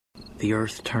The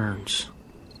earth turns,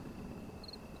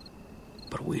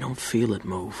 but we don't feel it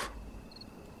move.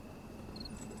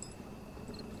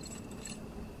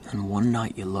 And one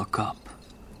night you look up,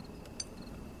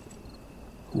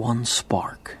 one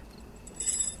spark,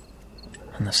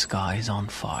 and the sky's on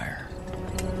fire.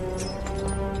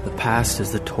 The past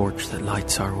is the torch that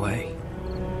lights our way.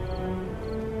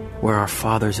 Where our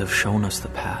fathers have shown us the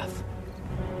path,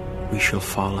 we shall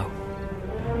follow.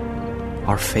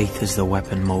 Our faith is the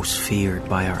weapon most feared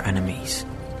by our enemies.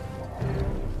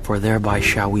 For thereby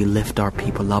shall we lift our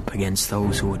people up against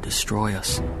those who would destroy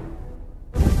us.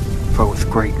 For with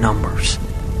great numbers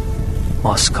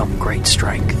must come great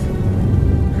strength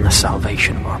and the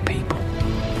salvation of our people.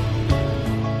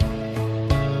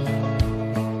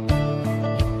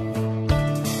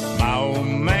 My old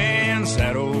man,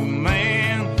 sad old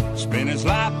man, spent his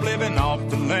life living off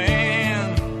the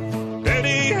land.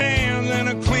 Dirty hands and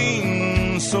a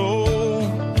clean soul.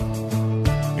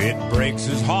 It breaks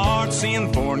his heart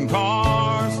seeing foreign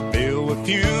cars filled with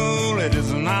fuel it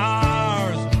isn't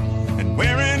ours, and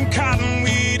wearing cotton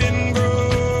we didn't grow.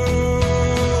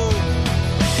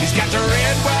 He's got the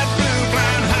red, white, blue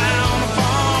flying high on the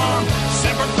farm,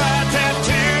 Semper Fi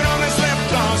tattooed on his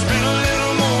left arm. Spent a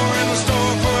little more in the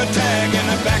store for a tag, and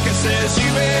the back it says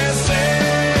USA.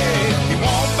 He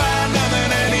won't buy nothing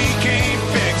that he can't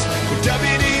fix. With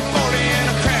WD-40 and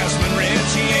a Craftsman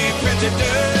wrench, he ain't printed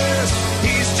dust.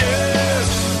 He's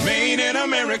just made in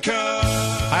America.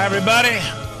 Hi, everybody.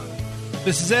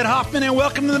 This is Ed Hoffman, and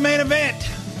welcome to the main event.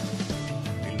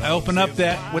 I open up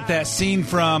with that scene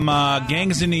from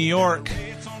Gangs of New York,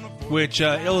 which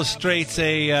illustrates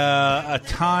a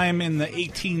time in the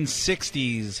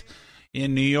 1860s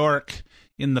in New York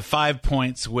in the 5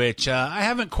 Points, which I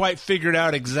haven't quite figured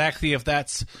out exactly if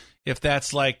that's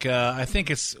like I think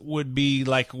it would be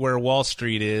like where Wall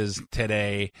Street is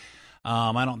today.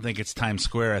 I don't think it's Times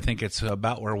Square. I think it's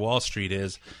about where Wall Street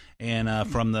is.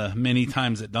 And from the many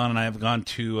times that Don and I have gone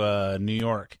to New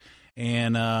York,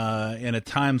 and at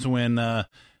times when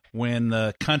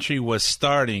the country was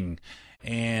starting,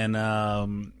 and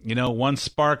one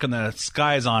spark and the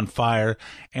sky's on fire,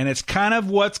 and it's kind of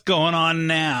what's going on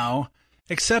now,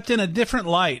 except in a different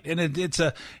light, and it's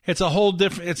a whole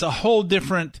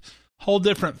different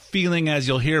feeling, as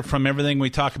you'll hear from everything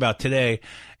we talk about today.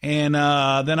 And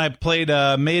then I played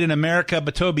Made in America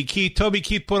by Toby Keith. Toby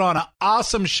Keith put on an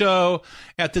awesome show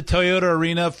at the Toyota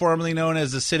Arena, formerly known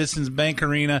as the Citizens Bank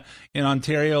Arena in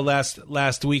Ontario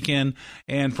last weekend.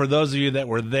 And for those of you that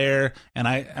were there, and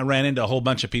I ran into a whole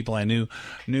bunch of people I knew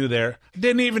there.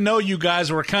 Didn't even know you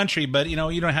guys were country, but you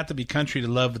don't have to be country to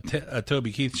love a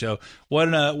Toby Keith show.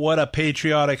 What a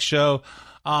patriotic show.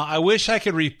 I wish I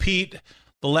could repeat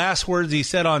the last words he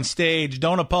said on stage.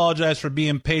 Don't apologize for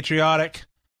being patriotic.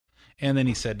 And then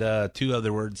he said two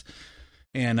other words.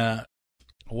 And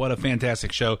what a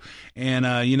fantastic show. And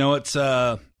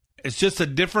it's just a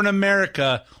different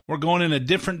America. We're going in a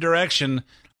different direction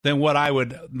than what I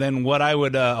would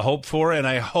hope for. And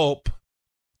I hope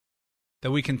that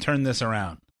we can turn this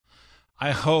around. I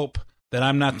hope that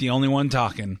I'm not the only one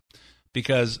talking,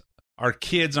 because our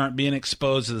kids aren't being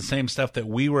exposed to the same stuff that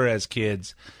we were as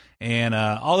kids. And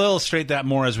I'll illustrate that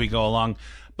more as we go along.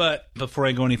 But before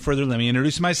I go any further, let me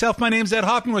introduce myself. My name's Ed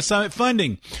Hoffman with Summit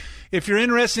Funding. If you're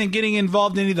interested in getting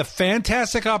involved in any of the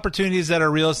fantastic opportunities that are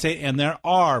real estate, and there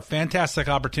are fantastic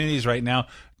opportunities right now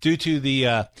due to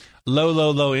the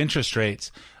low interest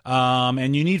rates,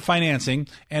 and you need financing,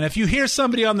 and if you hear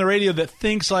somebody on the radio that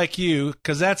thinks like you,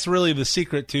 because that's really the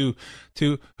secret to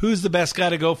who's the best guy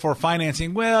to go for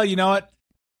financing, well, you know what?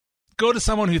 Go to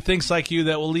someone who thinks like you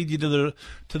that will lead you to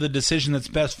the decision that's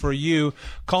best for you.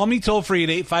 Call me toll free at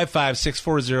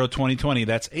 855-640-2020.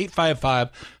 That's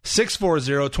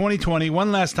 855-640-2020.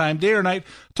 One last time, day or night,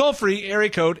 toll free,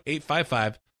 area code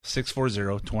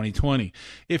 855-640-2020.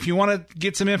 If you want to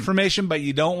get some information but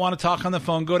you don't want to talk on the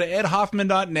phone, go to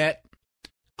edhoffman.net.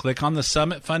 Click on the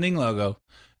Summit Funding logo.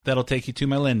 That'll take you to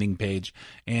my lending page,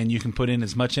 and you can put in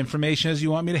as much information as you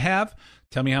want me to have.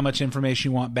 Tell me how much information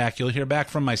you want back. You'll hear back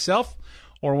from myself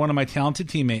or one of my talented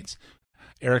teammates,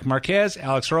 Eric Marquez,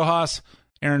 Alex Rojas,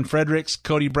 Aaron Fredericks,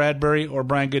 Cody Bradbury, or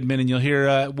Brian Goodman, and you'll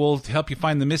hear we'll help you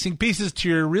find the missing pieces to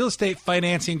your real estate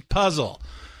financing puzzle.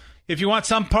 If you want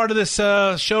some part of this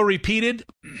show repeated,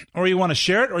 or you want to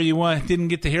share it, or you didn't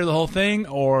get to hear the whole thing,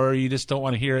 or you just don't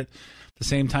want to hear it the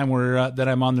same time that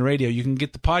I'm on the radio, you can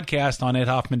get the podcast on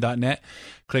edhoffman.net.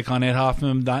 Click on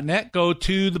edhoffman.net, go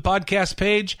to the podcast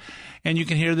page, and you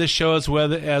can hear this show as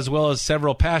well as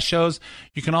several past shows.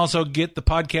 You can also get the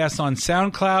podcast on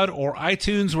SoundCloud or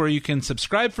iTunes, where you can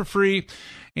subscribe for free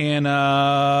and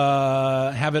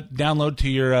have it download to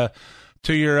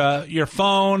to your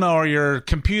phone or your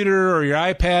computer or your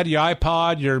iPad, your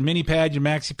iPod, your mini pad, your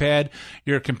maxi pad,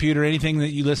 your computer, anything that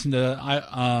you listen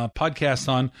to podcasts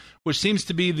on, which seems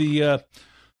to be the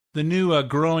new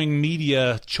growing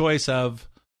media choice of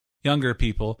younger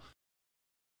people,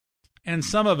 and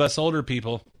some of us older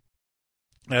people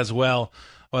as well,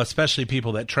 especially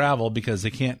people that travel because they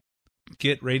can't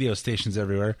get radio stations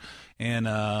everywhere, and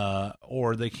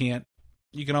or they can't.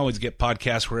 You can always get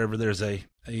podcasts wherever there's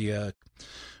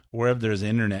wherever there's an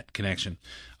internet connection.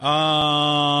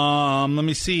 Let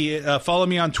me see. Follow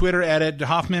me on Twitter at Ed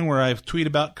Hoffman, where I tweet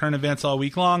about current events all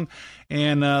week long.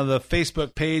 And the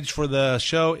Facebook page for the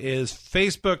show is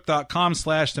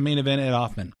facebook.com/The Main Event Ed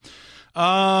Hoffman.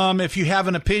 If you have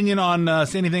an opinion on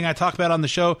anything I talk about on the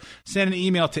show, send an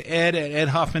email to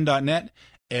ed@edhoffman.net.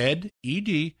 Ed,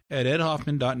 E-D, at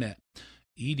edhoffman.net.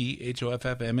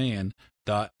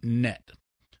 EDHOFFMAN.net.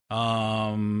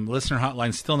 Listener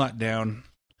hotline still not down.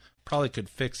 Probably could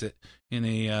fix it in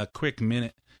a quick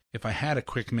minute if I had a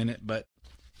quick minute, but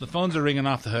the phones are ringing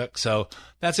off the hook, so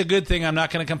that's a good thing. I'm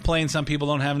not going to complain. Some people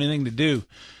don't have anything to do.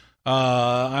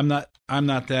 I'm not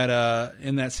that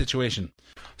in that situation.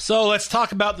 So let's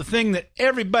talk about the thing that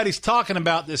everybody's talking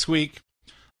about this week.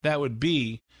 That would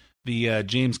be the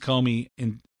James Comey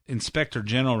Inspector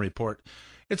General report.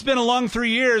 It's been a long 3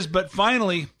 years, but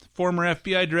finally, former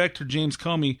FBI Director James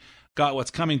Comey got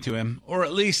what's coming to him, or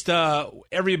at least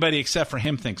everybody except for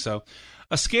him thinks so.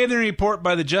 A scathing report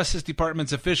by the Justice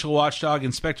Department's official watchdog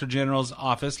Inspector General's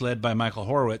office, led by Michael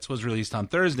Horowitz, was released on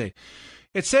Thursday.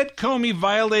 It said Comey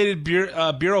violated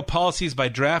Bureau policies by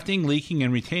drafting, leaking,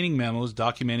 and retaining memos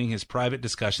documenting his private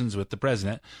discussions with the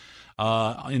president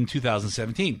in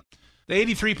 2017. The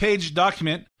 83-page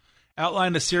document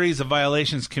outlined a series of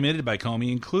violations committed by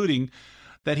Comey, including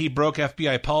that he broke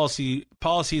FBI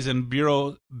policies and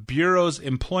Bureau's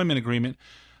employment agreement,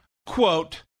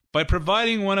 quote, by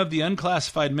providing one of the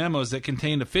unclassified memos that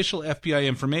contained official FBI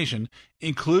information,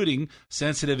 including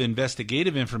sensitive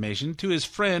investigative information, to his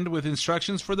friend with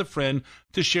instructions for the friend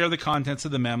to share the contents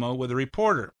of the memo with a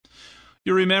reporter.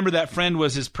 You'll remember that friend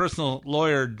was his personal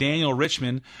lawyer, Daniel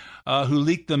Richman, who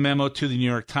leaked the memo to the New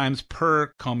York Times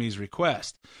per Comey's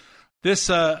request. This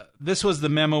was the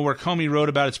memo where Comey wrote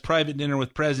about his private dinner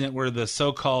with President, where the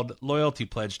so-called loyalty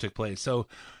pledge took place. So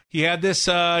he had this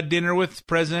dinner with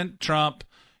President Trump.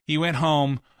 He went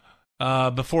home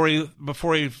before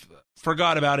he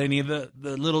forgot about any of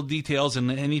the little details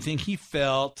and anything he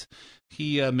felt.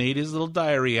 He made his little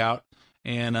diary out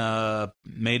and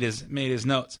made his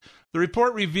notes. The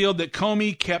report revealed that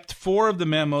Comey kept 4 of the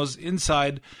memos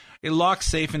inside a locked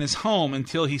safe in his home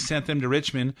until he sent them to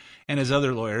Richmond and his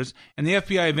other lawyers, and the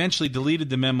FBI eventually deleted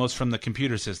the memos from the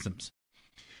computer systems.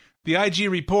 The IG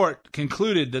report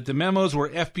concluded that the memos were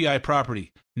FBI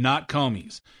property, not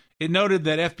Comey's. It noted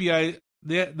that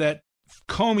that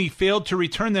Comey failed to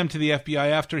return them to the FBI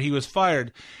after he was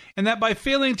fired, and that by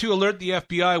failing to alert the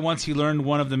FBI once he learned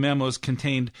one of the memos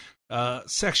contained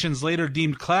sections later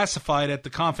deemed classified at the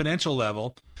confidential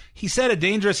level, he set a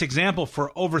dangerous example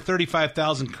for over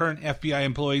 35,000 current FBI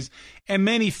employees and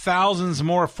many thousands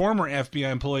more former FBI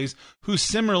employees who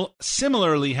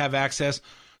similarly have access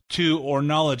to or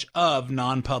knowledge of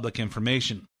non-public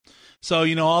information. So,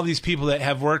 all these people that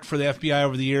have worked for the FBI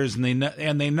over the years and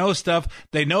they know stuff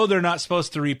they know they're not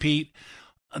supposed to repeat,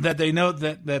 that they know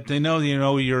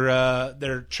your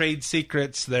their trade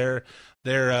secrets, their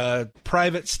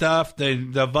private stuff. They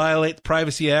violate the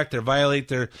Privacy Act. They violate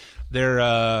their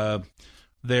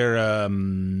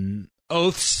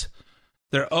oaths,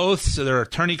 their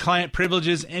attorney-client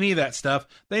privileges, any of that stuff.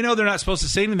 They know they're not supposed to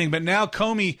say anything. But now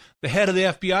Comey, the head of the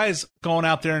FBI, is going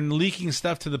out there and leaking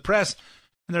stuff to the press,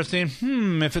 and they're saying,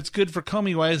 if it's good for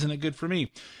Comey, why isn't it good for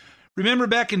me? Remember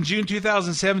back in June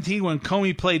 2017 when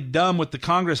Comey played dumb with the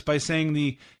Congress by saying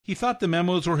he thought the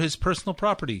memos were his personal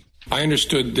property. I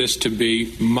understood this to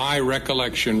be my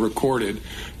recollection recorded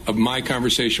of my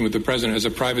conversation with the president. As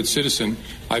a private citizen,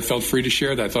 I felt free to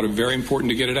share that. I thought it very important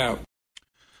to get it out.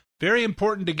 Very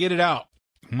important to get it out.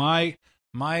 My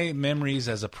memories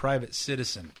as a private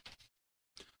citizen.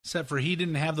 Except for he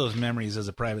didn't have those memories as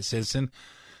a private citizen.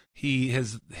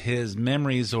 His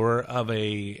memories were of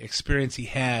a experience he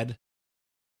had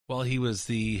while he was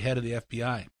the head of the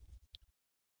FBI.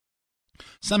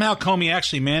 Somehow Comey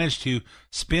actually managed to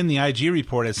spin the IG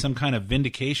report as some kind of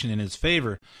vindication in his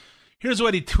favor. Here's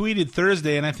what he tweeted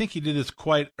Thursday, and I think he did this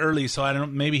quite early, so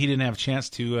maybe he didn't have a chance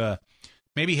to,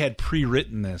 maybe he had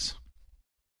pre-written this.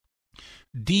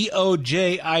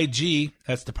 DOJIG,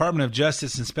 that's Department of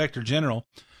Justice Inspector General,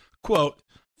 quote,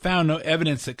 found no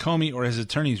evidence that Comey or his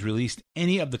attorneys released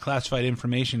any of the classified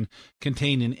information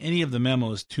contained in any of the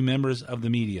memos to members of the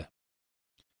media.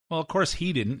 Well, of course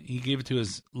he didn't. He gave it to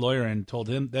his lawyer and told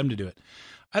them to do it.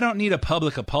 I don't need a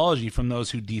public apology from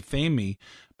those who defame me,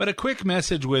 but a quick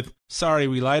message with, sorry,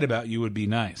 we lied about you would be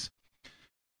nice.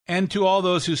 And to all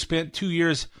those who spent 2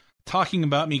 years talking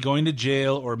about me going to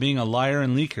jail or being a liar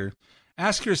and leaker,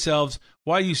 ask yourselves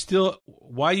why you still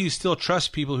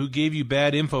trust people who gave you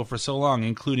bad info for so long,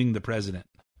 including the president.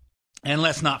 And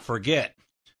let's not forget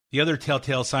the other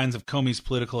telltale signs of Comey's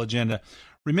political agenda.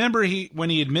 Remember when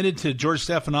he admitted to George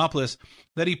Stephanopoulos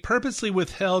that he purposely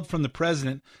withheld from the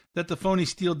president that the phony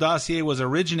Steele dossier was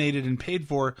originated and paid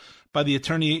for by the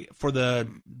attorney for the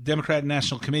Democratic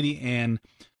National Committee and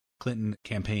Clinton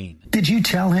campaign. Did you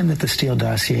tell him that the Steele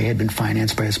dossier had been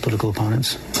financed by his political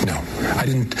opponents? No, I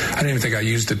didn't even think I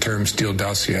used the term Steele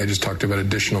dossier. I just talked about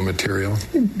additional material.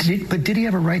 But did he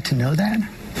have a right to know that?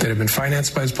 That had been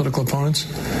financed by his political opponents?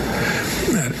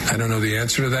 I don't know the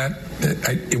answer to that.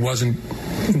 It wasn't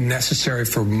necessary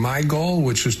for my goal,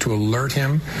 which was to alert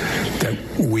him that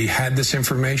we had this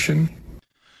information.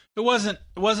 It wasn't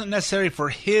necessary for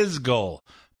his goal,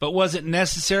 but was it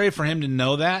necessary for him to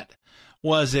know that?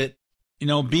 Was it,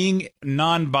 being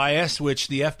non-biased, which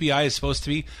the FBI is supposed to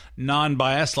be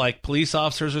non-biased, like police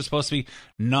officers are supposed to be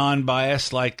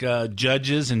non-biased, like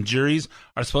judges and juries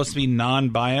are supposed to be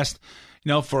non-biased.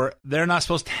 They're not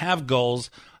supposed to have goals.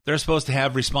 They're supposed to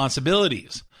have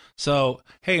responsibilities. So,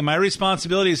 hey, my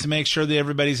responsibility is to make sure that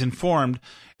everybody's informed.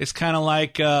 It's kind of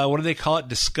like, what do they call it?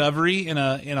 Discovery in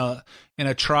a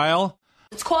trial.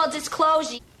 It's called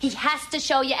disclosure. He has to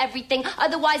show you everything,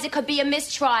 otherwise it could be a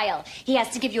mistrial. He has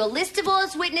to give you a list of all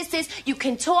his witnesses. You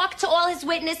can talk to all his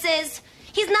witnesses.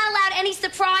 He's not allowed any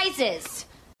surprises.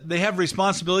 They have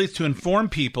responsibilities to inform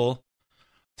people,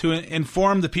 to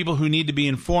inform the people who need to be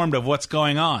informed of what's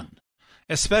going on,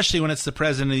 especially when it's the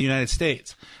president of the United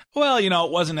States. Well, it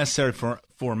wasn't necessary for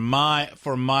my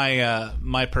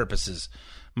purposes,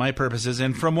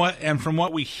 and from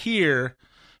what we hear,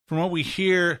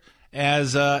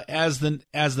 as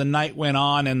the night went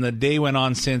on and the day went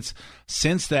on since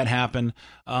that happened,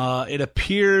 it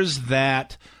appears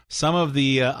that some of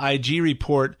the IG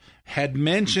report had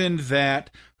mentioned that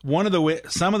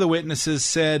some of the witnesses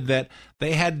said that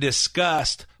they had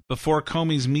discussed before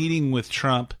Comey's meeting with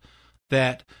Trump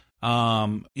that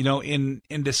in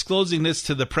disclosing this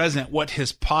to the president, what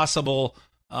his possible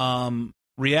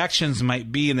reactions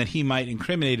might be, and that he might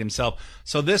incriminate himself.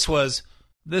 So this was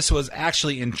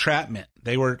actually entrapment.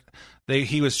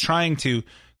 He was trying to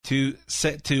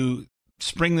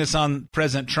spring this on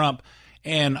President Trump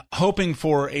and hoping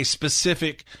for a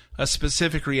specific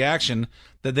reaction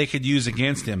that they could use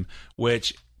against him,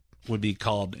 which would be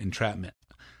called entrapment.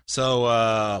 So,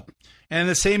 and in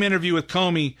the same interview with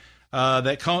Comey,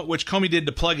 which Comey did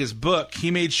to plug his book,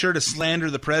 he made sure to slander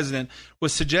the president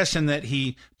with suggestion that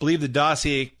he believed the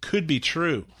dossier could be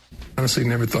true. Honestly,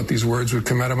 never thought these words would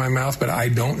come out of my mouth, but I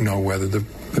don't know whether the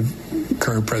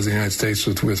current president of the United States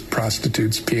was with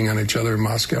prostitutes peeing on each other in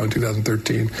Moscow in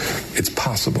 2013. It's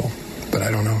possible, but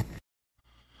I don't know.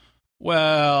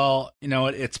 Well,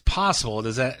 it's possible.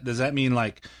 Does that mean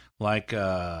like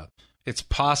it's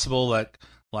possible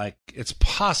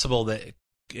that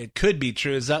it could be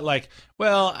true? Is that like,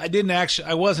 well,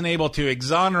 I wasn't able to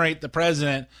exonerate the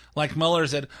president, like Mueller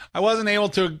said. I wasn't able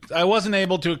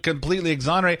to completely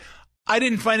exonerate. I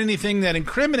didn't find anything that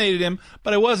incriminated him,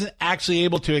 but I wasn't actually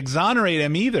able to exonerate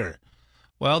him either.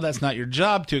 Well, that's not your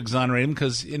job to exonerate him,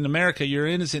 because in America you're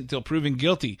innocent until proven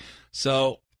guilty.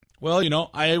 So, well,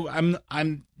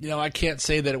 I can't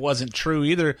say that it wasn't true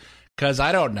either, because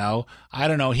I don't know.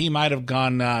 He might have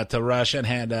gone to Russia and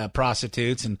had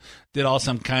prostitutes and did all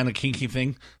some kind of kinky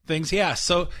things. Yeah.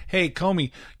 So, hey,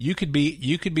 Comey, you could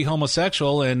be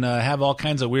homosexual and have all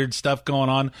kinds of weird stuff going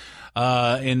on.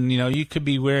 And you could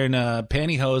be wearing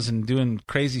pantyhose and doing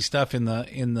crazy stuff in the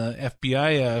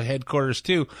FBI headquarters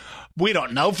too. We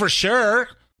don't know for sure,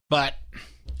 but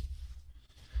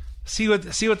see what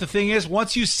the thing is.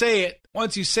 Once you say it,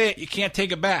 you can't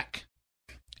take it back.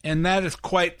 And that is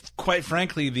quite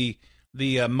frankly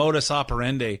the modus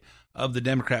operandi of the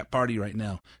Democrat Party right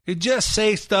now. You just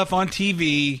say stuff on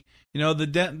TV.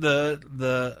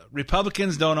 The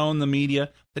Republicans don't own the media;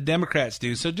 the Democrats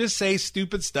do. So just say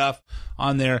stupid stuff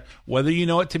on there, whether you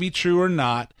know it to be true or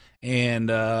not, and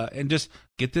just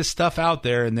get this stuff out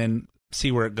there, and then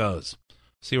see where it goes.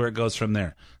 See where it goes from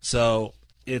there. So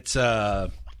it's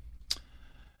here's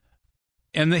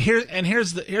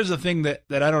the thing that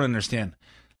I don't understand.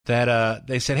 That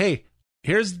they said, hey,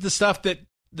 here's the stuff that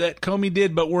Comey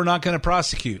did, but we're not going to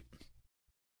prosecute.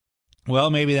 well,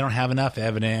 maybe they don't have enough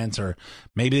evidence, or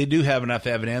maybe they do have enough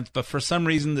evidence, but for some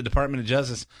reason the Department of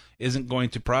Justice isn't going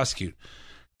to prosecute.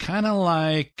 Kind of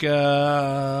like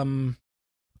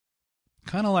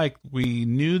we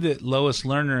knew that Lois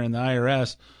Lerner and the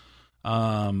IRS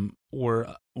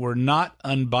were not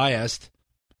unbiased,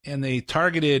 and they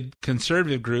targeted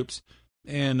conservative groups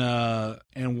and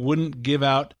wouldn't give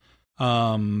out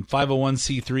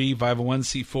 501c3,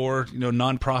 501c4,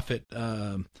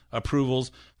 nonprofit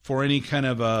approvals for any kind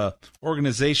of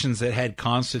organizations that had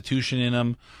Constitution in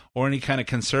them or any kind of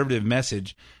conservative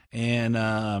message, and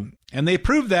they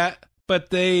proved that,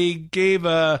 but they gave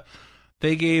Lois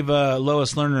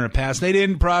Lerner a pass. They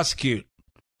didn't prosecute.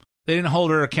 They didn't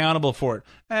hold her accountable for it.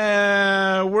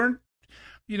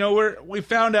 We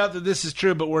found out that this is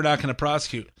true, but we're not going to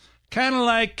prosecute. Kind of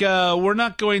like we're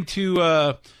not going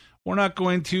to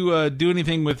do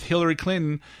anything with Hillary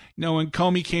Clinton. When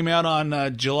Comey came out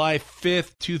on July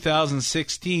 5th,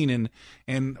 2016,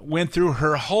 and went through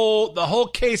the whole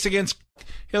case against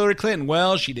Hillary Clinton.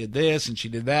 Well, she did this and she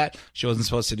did that. She wasn't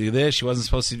supposed to do this. She wasn't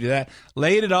supposed to do that.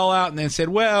 Laid it all out and then said,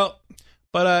 well,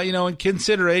 but in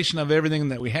consideration of everything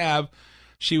that we have,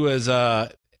 she was.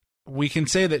 We can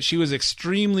say that she was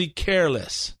extremely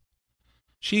careless.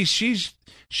 She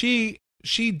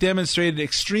demonstrated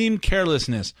extreme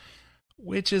carelessness,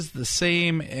 which is the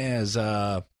same as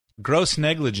gross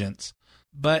negligence.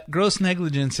 But gross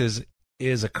negligence is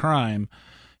a crime.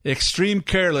 Extreme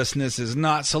carelessness is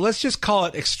not. So let's just call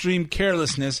it extreme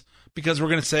carelessness, because we're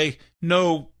going to say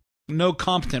no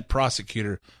competent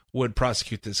prosecutor would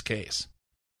prosecute this case.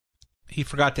 He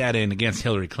forgot to add in against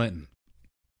Hillary Clinton.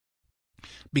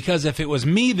 Because if it was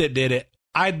me that did it,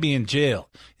 I'd be in jail.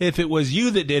 If it was you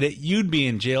that did it, you'd be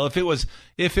in jail. If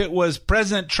it was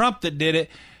President Trump that did it,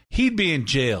 he'd be in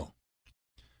jail.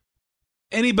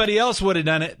 Anybody else would have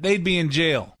done it, they'd be in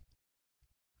jail.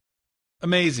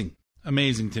 Amazing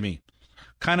to me.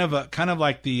 Kind of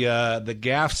like the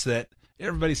gaffes that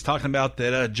everybody's talking about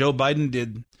that Joe Biden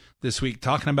did this week,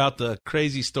 talking about the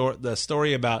crazy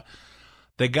story about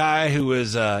the guy who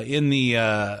was in the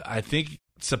I think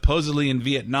supposedly in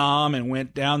Vietnam and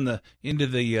went down into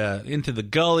the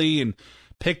gully and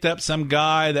picked up some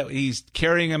guy that he's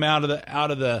carrying him out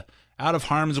of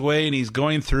harm's way, and he's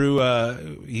going through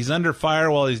he's under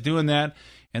fire while he's doing that,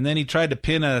 and then he tried to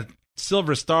pin a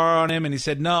silver star on him, and he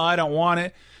said, no, I don't want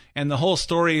it, and the whole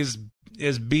story is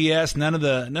BS. None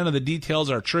of the details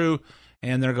are true,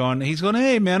 and he's going,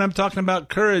 hey man, I'm talking about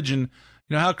courage and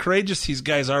how courageous these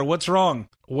guys are. What's wrong?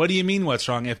 What do you mean what's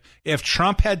wrong? If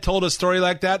Trump had told a story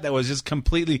like that was just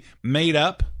completely made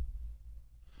up,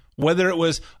 whether it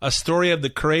was a story of the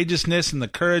courageousness and the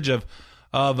courage of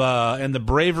and the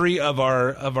bravery of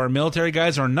our military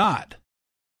guys or not,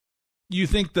 you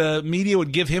think the media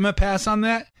would give him a pass on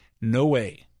that? No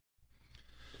way.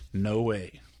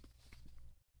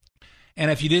 And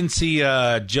if you didn't see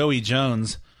Joey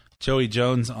Jones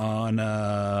on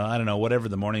I don't know, whatever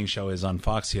the morning show is on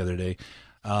Fox the other day,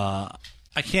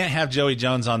 I can't have Joey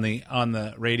Jones on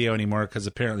the radio anymore because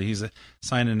apparently he's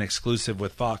signed an exclusive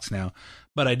with Fox now.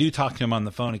 But I do talk to him on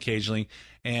the phone occasionally,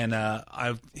 and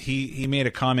he made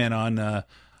a comment on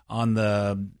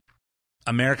the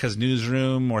America's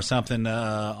Newsroom or something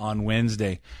on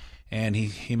Wednesday, and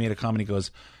he made a comment. He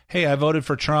goes, "Hey, I voted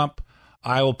for Trump.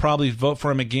 I will probably vote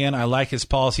for him again. I like his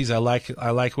policies. I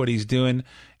like what he's doing,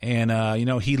 and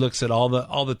he looks at all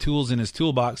the tools in his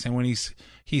toolbox, and when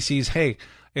he sees, hey,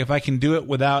 if I can do it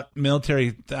without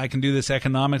military, I can do this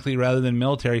economically rather than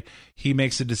military, he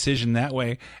makes a decision that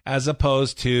way, as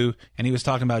opposed to," and he was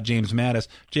talking about James Mattis.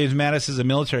 James Mattis is a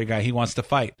military guy. He wants to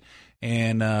fight,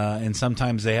 and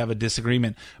sometimes they have a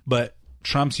disagreement, but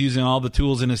Trump's using all the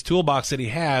tools in his toolbox that he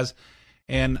has.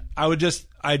 And I just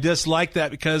like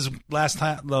that, because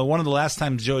one of the last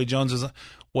times Joey Jones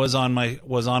was on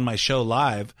my show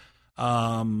live,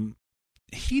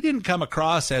 he didn't come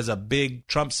across as a big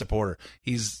Trump supporter.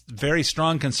 He's very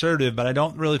strong conservative, but I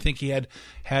don't really think he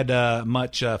had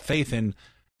much faith in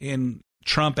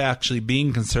Trump actually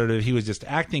being conservative. He was just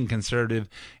acting conservative,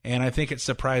 and I think it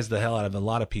surprised the hell out of a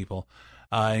lot of people,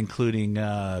 including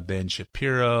Ben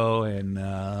Shapiro and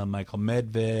Michael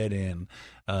Medved and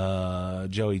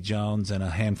Joey Jones and a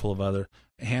handful,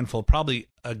 probably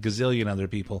a gazillion other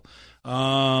people.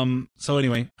 So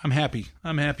anyway, I'm happy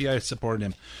I supported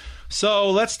him.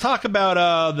 So let's talk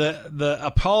about the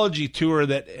apology tour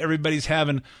that everybody's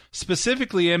having,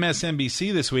 specifically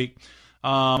MSNBC this week.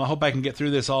 I hope I can get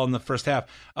through this all in the first half.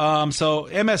 So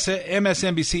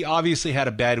MSNBC obviously had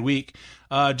a bad week.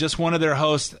 Just one of their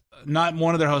hosts, not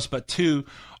one of their hosts, but two.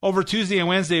 Over Tuesday and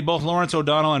Wednesday, both Lawrence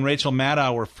O'Donnell and Rachel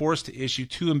Maddow were forced to issue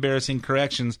 2 embarrassing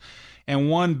corrections and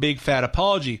 1 big fat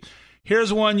apology.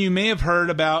 Here's one you may have heard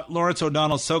about: Lawrence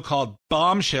O'Donnell's so-called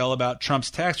bombshell about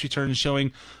Trump's tax returns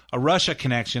showing a Russia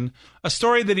connection, a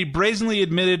story that he brazenly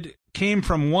admitted came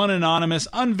from one anonymous,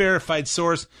 unverified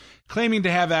source claiming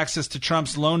to have access to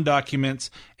Trump's loan documents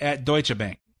at Deutsche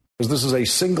Bank. This is a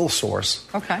single source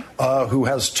okay. Who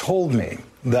has told me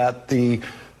that the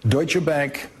Deutsche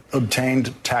Bank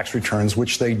obtained tax returns,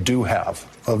 which they do have,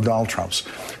 of Donald Trump's,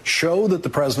 show that the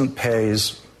president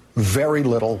pays very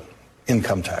little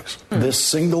income tax. This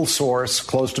single source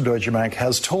close to Deutsche Bank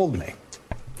has told me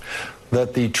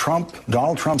that the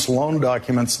Donald Trump's loan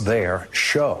documents there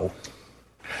show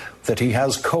that he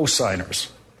has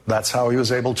co-signers. That's how he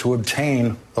was able to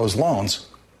obtain those loans,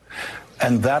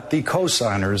 and that the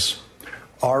co-signers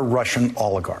are Russian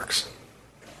oligarchs.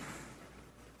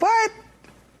 What?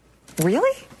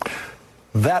 Really?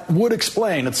 That would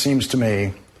explain, it seems to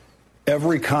me,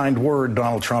 every kind word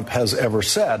Donald Trump has ever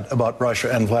said about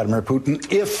Russia and Vladimir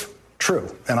Putin, if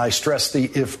true. And I stress the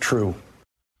if true.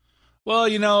 Well,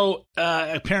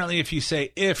 apparently if you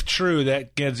say if true,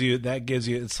 that gives you,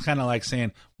 it's kind of like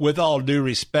saying with all due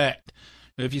respect.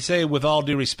 If you say with all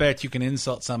due respect, you can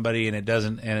insult somebody and it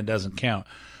doesn't count.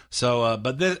 So,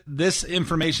 but this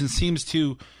information seems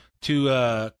to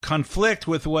conflict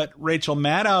with what Rachel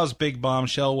Maddow's big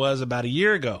bombshell was about a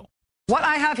year ago. What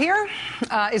I have here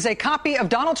is a copy of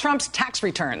Donald Trump's tax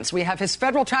returns. We have his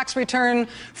federal tax return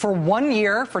for 1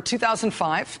 year, for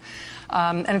 2005.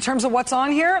 And in terms of what's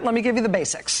on here, let me give you the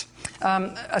basics.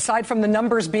 Aside from the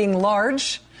numbers being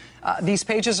large, these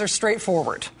pages are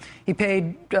straightforward. He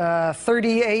paid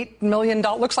 $38 million,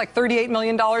 looks like $38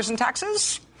 million in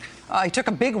taxes. He took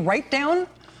a big write-down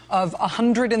of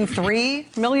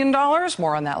 $103 million.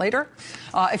 More on that later.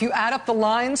 If you add up the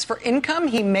lines for income,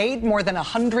 he made more than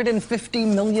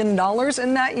 $150 million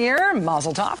in that year.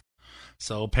 Mazel tov.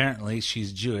 So apparently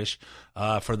she's Jewish.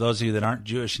 For those of you that aren't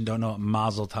Jewish and don't know what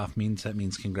Mazel tov means, that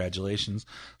means congratulations.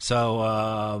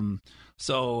 So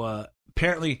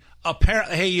apparently,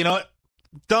 hey, you know what?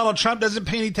 Donald Trump doesn't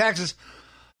pay any taxes.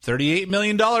 $38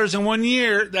 million in 1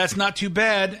 year. That's not too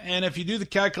bad. And if you do the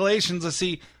calculations, let's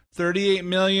see, 38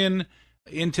 million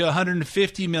into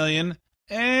 150 million,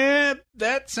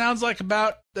 that sounds like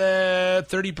about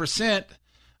 30%.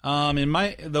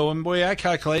 The way I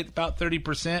calculate, about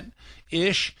 30%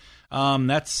 ish.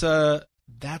 That's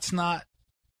not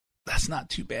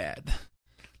too bad.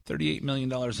 $38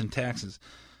 million in taxes.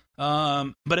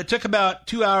 But it took about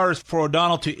 2 hours for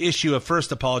O'Donnell to issue a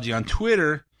first apology on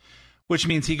Twitter, which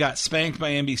means he got spanked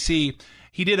by NBC.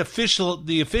 He did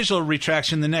the official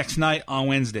retraction the next night on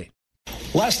Wednesday.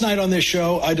 Last night on this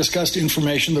show, I discussed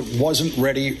information that wasn't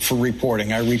ready for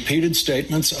reporting. I repeated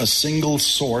statements a single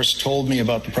source told me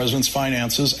about the president's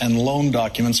finances and loan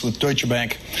documents with Deutsche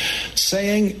Bank,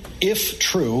 saying, if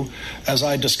true, as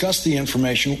I discussed the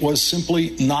information, was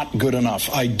simply not good enough.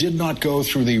 I did not go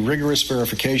through the rigorous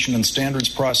verification and standards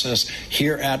process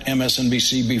here at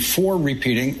MSNBC before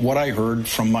repeating what I heard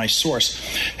from my source.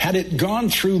 Had it gone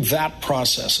through that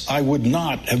process, I would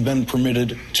not have been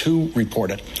permitted to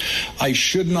report it. I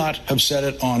should not have said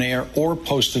it on air or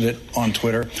posted it on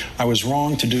Twitter. I was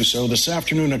wrong to do so. This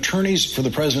afternoon, attorneys for the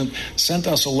president sent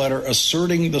us a letter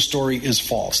asserting the story is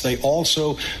false. They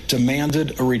also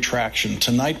demanded a retraction.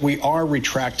 Tonight, we are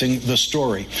retracting the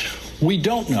story. We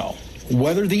don't know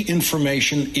whether the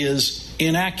information is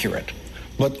inaccurate,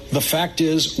 but the fact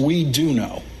is we do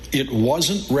know it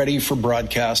wasn't ready for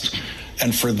broadcast,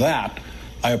 and for that,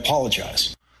 I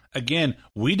apologize. Again,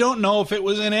 we don't know if it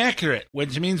was inaccurate,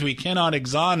 which means we cannot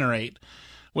exonerate,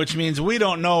 which means we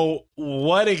don't know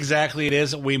what exactly it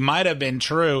is. We might have been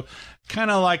true.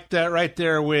 Kind of like that right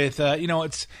there with,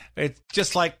 it's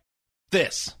just like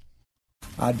this.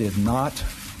 I did not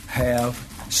have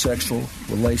sexual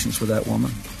relations with that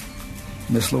woman,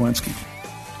 Miss Lewinsky.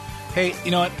 Hey,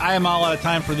 you know what? I am all out of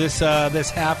time for this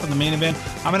half of the main event.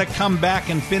 I'm going to come back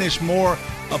and finish more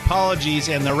apologies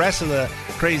and the rest of the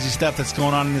crazy stuff that's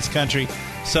going on in this country.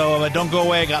 So don't go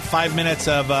away. I got 5 minutes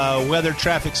of weather,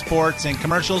 traffic, sports, and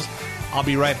commercials. I'll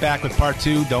be right back with part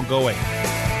 2. Don't go away.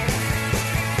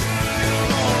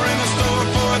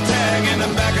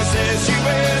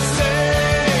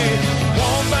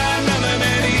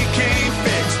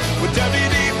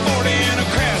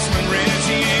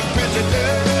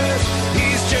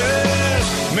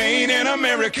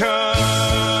 America.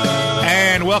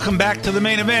 And welcome back to the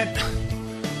main event.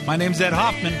 My name's Ed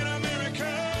Hoffman.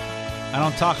 I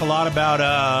don't talk a lot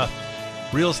about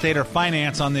real estate or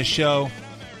finance on this show,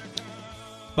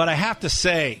 but I have to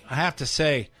say,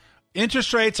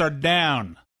 interest rates are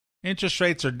down. Interest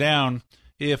rates are down.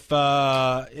 If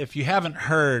you haven't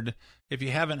heard, if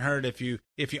you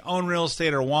own real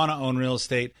estate or want to own real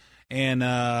estate, and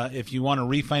if you want to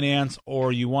refinance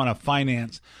or you want to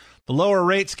finance, the lower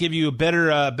rates give you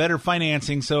better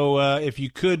financing. So if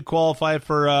you could qualify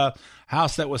for a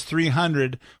house that was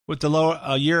 $300 with the low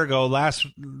a year ago,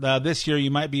 this year you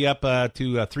might be up to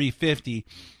 $350,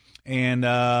 and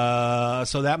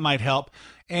so that might help.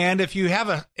 And if you have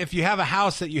a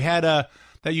house that you had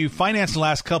that you financed the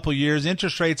last couple of years,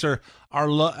 interest rates are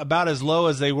about as low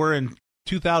as they were in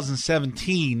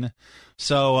 2017.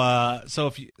 So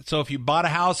if you bought a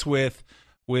house with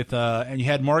and you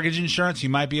had mortgage insurance, you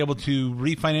might be able to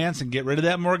refinance and get rid of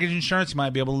that mortgage insurance. You might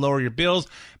be able to lower your bills,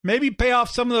 maybe pay off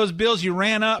some of those bills you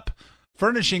ran up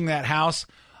furnishing that house.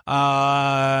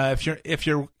 If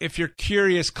you're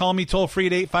curious, call me toll free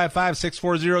at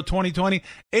 855-640-2020,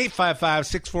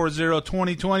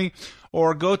 855-640-2020,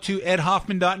 or go to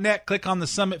edhoffman.net, click on the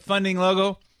Summit Funding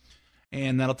logo,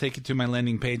 and that'll take you to my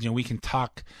landing page, and we can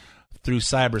talk through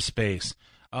cyberspace.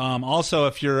 Also,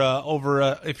 if you're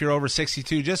over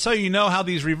 62, just so you know how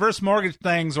these reverse mortgage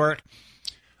things work.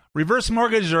 Reverse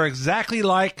mortgages are exactly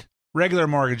like regular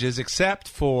mortgages, except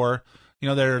for,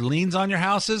 there are liens on your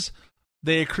houses.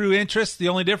 They accrue interest. The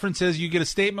only difference is you get a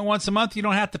statement once a month. You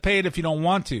don't have to pay it if you don't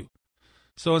want to.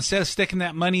 So instead of sticking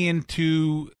that money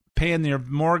into paying your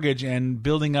mortgage and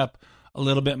building up a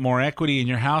little bit more equity in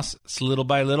your house, little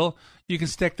by little, you can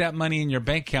stick that money in your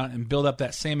bank account and build up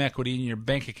that same equity in your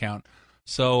bank account.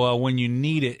 So when you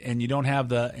need it and you don't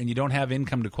have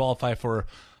income to qualify for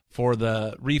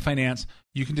the refinance,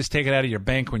 you can just take it out of your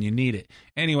bank when you need it.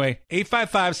 Anyway,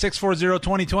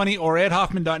 855-640-2020 or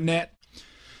edhoffman.net.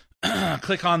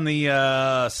 Click on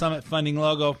the Summit Funding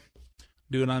logo.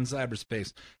 Do it on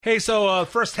cyberspace. Hey, so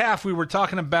first half we were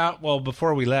talking about,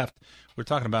 before we left, we were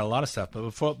talking about a lot of stuff.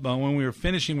 But when we were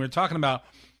finishing, we were talking about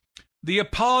the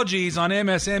apologies on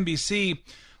MSNBC,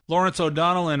 Lawrence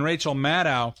O'Donnell and Rachel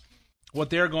Maddow, what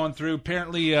they're going through.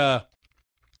 Apparently,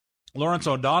 Lawrence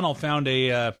O'Donnell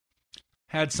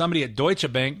had somebody at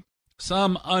Deutsche Bank,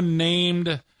 some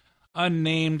unnamed,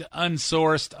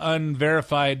 unsourced,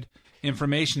 unverified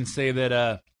information say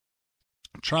that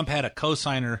Trump had a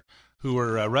co-signer who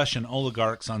were Russian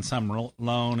oligarchs on some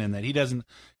loan, and that he doesn't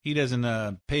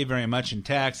pay very much in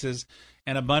taxes,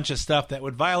 and a bunch of stuff that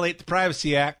would violate the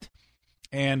Privacy Act.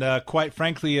 And quite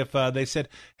frankly, if they said,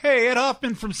 "Hey, Ed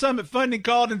Hoffman from Summit Funding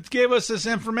called and gave us this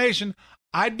information,"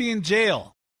 I'd be in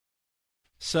jail.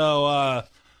 So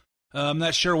I'm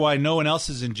not sure why no one else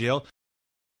is in jail.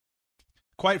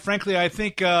 Quite frankly, I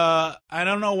think I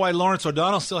don't know why Lawrence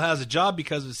O'Donnell still has a job,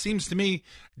 because it seems to me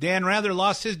Dan Rather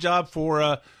lost his job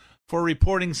for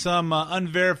reporting some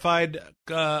unverified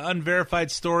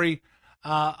story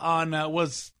on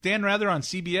was Dan Rather on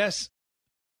CBS?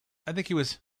 I think he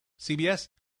was CBS.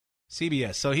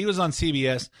 So he was on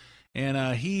CBS,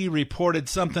 and he reported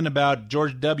something about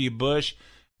George W. Bush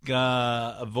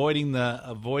avoiding.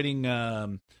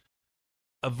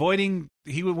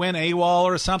 He went AWOL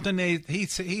or something.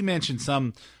 He mentioned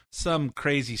some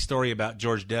crazy story about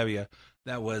George W.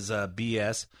 that was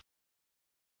BS,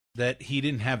 that he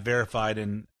didn't have verified.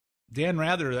 And Dan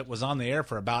Rather, that was on the air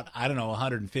for about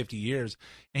 150 years,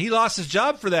 and he lost his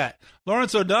job for that.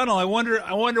 Lawrence O'Donnell, I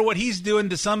wonder what he's doing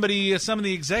to some of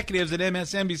the executives at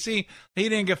MSNBC. He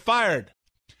didn't get fired.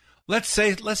 Let's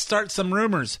start some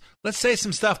rumors. Let's say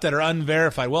some stuff that are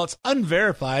unverified. Well, it's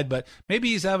unverified, but maybe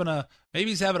he's having a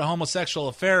homosexual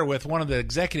affair with one of the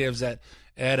executives at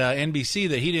NBC,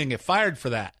 that he didn't get fired for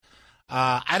that.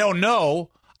 I don't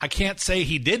know. I can't say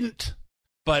he didn't,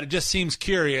 but it just seems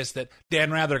curious that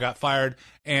Dan Rather got fired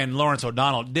and Lawrence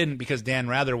O'Donnell didn't, because Dan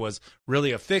Rather was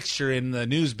really a fixture in the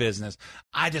news business.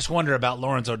 I just wonder about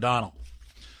Lawrence O'Donnell.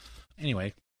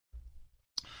 Anyway,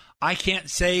 I can't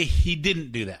say he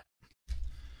didn't do that.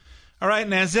 All right,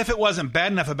 and as if it wasn't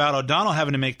bad enough about O'Donnell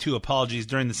having to make two apologies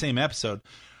during the same episode,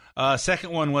 second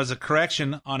one was a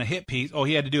correction on a hit piece. Oh,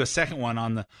 he had to do a second one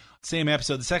on the same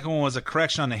episode. The second one was a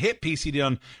correction on a hit piece he did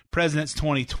on President's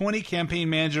 2020 campaign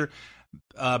manager,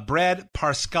 Brad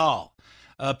Parscale.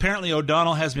 Apparently,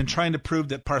 O'Donnell has been trying to prove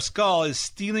that Parscale is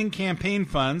stealing campaign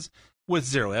funds with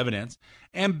zero evidence,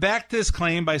 and backed this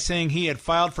claim by saying he had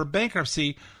filed for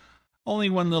bankruptcy.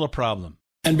 Only one little problem.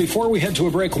 And before we head to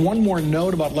a break, one more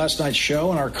note about last night's show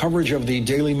and our coverage of the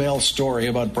Daily Mail story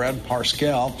about Brad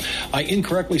Parscale. I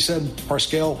incorrectly said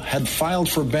Parscale had filed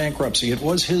for bankruptcy. It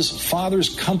was his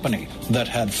father's company that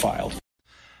had filed.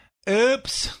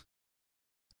 Oops.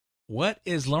 What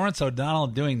is Lawrence O'Donnell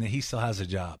doing that he still has a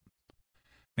job?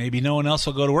 Maybe no one else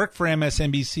will go to work for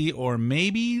MSNBC, or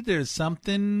maybe there's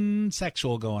something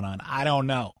sexual going on. I don't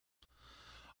know.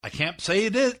 I can't say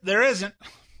there isn't.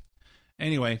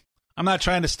 Anyway, I'm not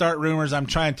trying to start rumors. I'm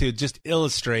trying to just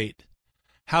illustrate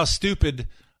how stupid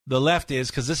the left is,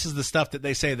 because this is the stuff that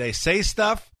they say. They say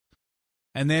stuff,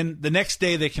 and then the next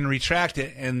day they can retract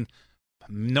it, and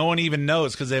no one even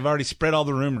knows because they've already spread all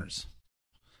the rumors.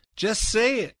 Just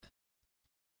say it.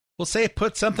 We'll say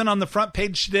put something on the front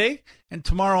page today, and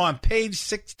tomorrow on page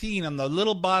 16 on the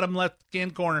little bottom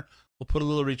left-hand corner, we'll put a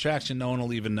little retraction. No one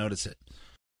will even notice it.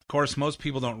 Of course, most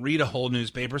people don't read a whole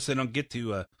newspaper, so they don't get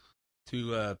to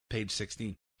page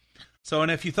 16. So, and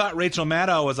if you thought Rachel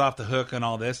Maddow was off the hook on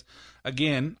all this,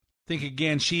 she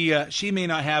may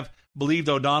not have believed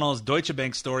O'Donnell's Deutsche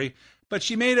Bank story, but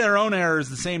she made her own errors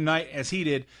the same night as he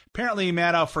did. Apparently,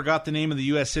 Maddow forgot the name of the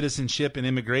U.S. Citizenship and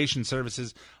Immigration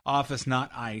Services Office,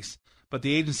 not ICE, but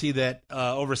the agency that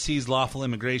oversees lawful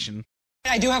immigration.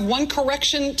 I do have one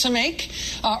correction to make.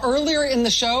 Earlier in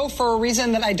the show, for a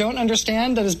reason that I don't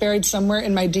understand, that is buried somewhere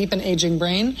in my deep and aging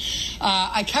brain,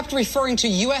 I kept referring to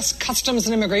U.S. Customs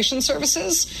and Immigration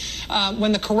Services,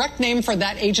 when the correct name for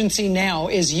that agency now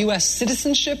is U.S.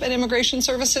 Citizenship and Immigration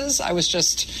Services. I was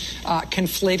just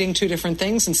conflating two different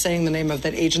things and saying the name of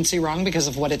that agency wrong because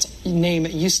of what its name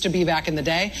used to be back in the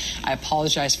day. I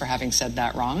apologize for having said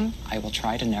that wrong. I will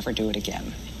try to never do it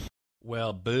again.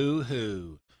 Well,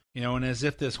 boo-hoo. You know, and as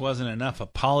if this wasn't enough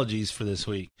apologies for this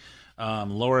week,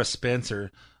 Laura Spencer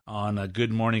on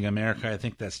Good Morning America, I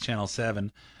think that's Channel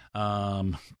 7.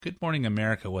 Good Morning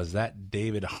America, was that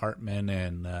David Hartman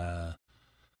and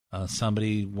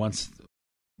somebody once,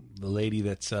 the lady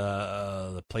that's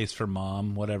the Place for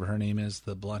Mom, whatever her name is,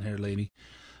 the blonde-haired lady,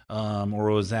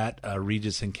 or was that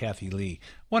Regis and Kathy Lee?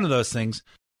 One of those things.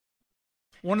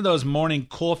 One of those morning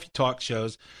coffee talk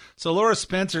shows. So Laura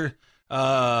Spencer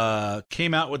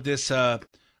came out with this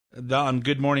on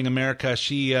Good Morning America.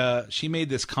 She made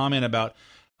this comment about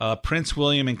Prince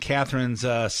William and Catherine's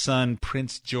son,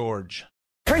 Prince George.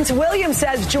 Prince William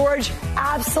says George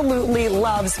absolutely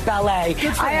loves ballet.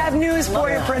 I have news for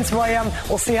you, Prince William.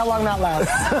 We'll see how long that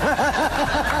lasts.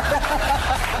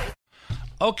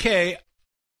 Okay,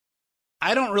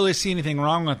 I don't really see anything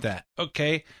wrong with that.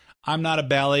 Okay, I'm not a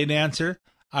ballet dancer.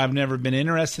 I've never been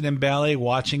interested in ballet,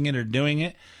 watching it or doing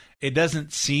it. It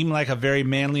doesn't seem like a very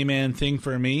manly man thing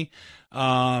for me.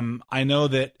 I know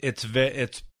that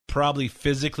it's probably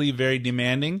physically very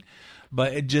demanding,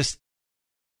 but it just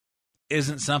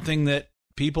isn't something that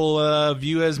people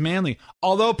view as manly.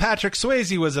 Although Patrick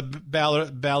Swayze was a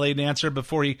ballet dancer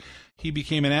before he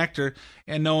became an actor,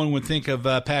 and no one would think of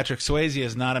Patrick Swayze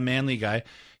as not a manly guy.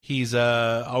 He's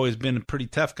always been a pretty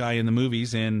tough guy in the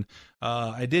movies, and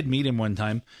I did meet him one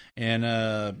time,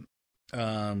 and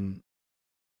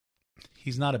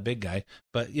he's not a big guy,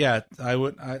 but yeah, I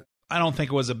don't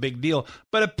think it was a big deal.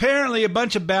 But apparently a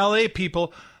bunch of ballet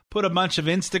people put a bunch of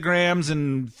Instagrams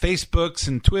and Facebooks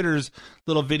and Twitters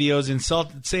little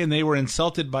videos saying they were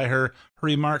insulted by her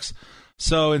remarks.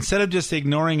 So instead of just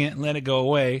ignoring it and let it go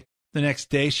away, the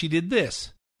next day she did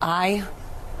this. I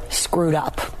screwed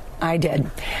up. I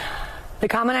did. The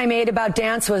comment I made about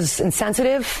dance was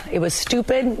insensitive. It was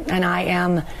stupid, and I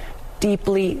am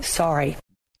deeply sorry.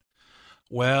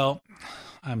 Well,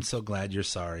 I'm so glad you're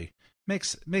sorry.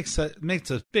 Makes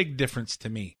a big difference to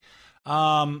me.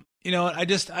 You know, I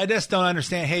just don't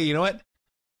understand. Hey, you know what?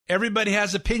 Everybody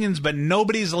has opinions, but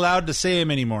nobody's allowed to say them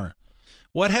anymore.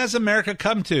 What has America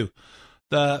come to?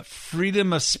 The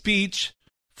freedom of speech,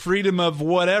 freedom of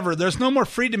whatever. There's no more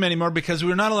freedom anymore because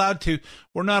we're not allowed to.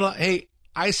 Hey,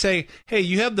 I say, hey,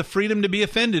 you have the freedom to be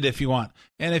offended if you want,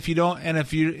 and if you don't, and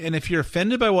if you're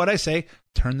offended by what I say,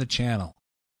 turn the channel.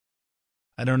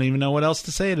 I don't even know what else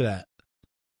to say to that.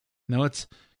 No, it's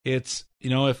you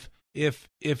know, if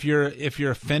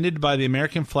you're offended by the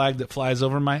American flag that flies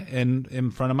over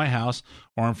in front of my house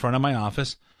or in front of my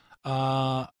office,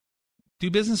 do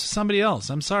business with somebody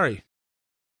else. I'm sorry.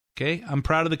 Okay, I'm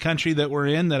proud of the country that we're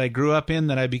in, that I grew up in,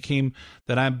 that I became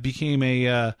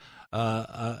a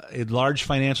large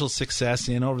financial success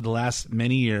in over the last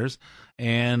many years,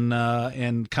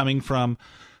 and coming from.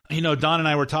 You know, Dawn and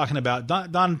I were talking about,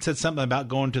 Dawn said something about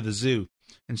going to the zoo,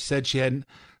 and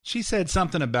she said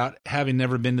something about having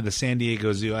never been to the San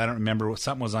Diego Zoo. I don't remember,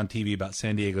 something was on TV about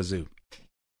San Diego Zoo.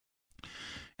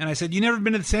 And I said, you never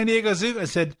been to the San Diego Zoo?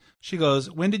 She goes,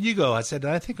 when did you go? I said,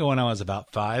 I think when I was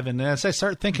about 5. And as I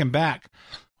start thinking back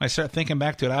to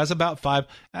it, I was about 5.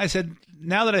 I said,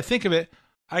 now that I think of it,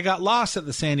 I got lost at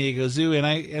the San Diego Zoo,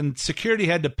 and security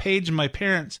had to page my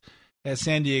parents at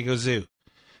San Diego Zoo.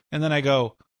 And then I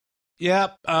go,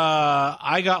 Yep.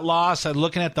 I got lost. I was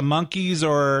looking at the monkeys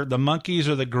or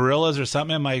the gorillas or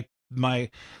something.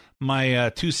 And my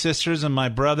two sisters and my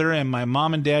brother and my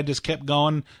mom and dad just kept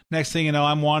going. Next thing you know,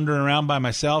 I'm wandering around by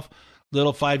myself,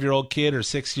 little 5-year-old kid or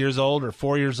 6 years old or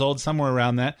 4 years old, somewhere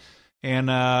around that. And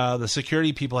the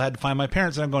security people had to find my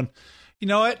parents. And I'm going, you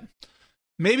know what?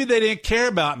 Maybe they didn't care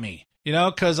about me,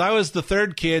 because I was the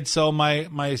third kid. So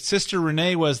my sister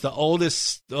Renee was the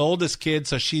oldest kid,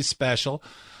 so she's special.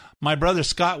 My brother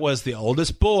Scott was the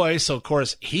oldest boy, so of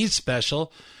course he's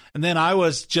special. And then I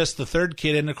was just the third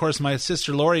kid, and of course my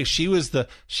sister Lori, she was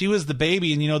the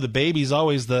baby, and the baby's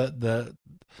always the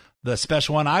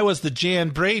special one. I was the Jan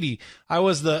Brady. I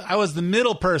was the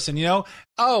middle person,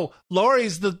 Oh,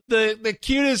 Lori's the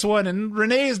cutest one, and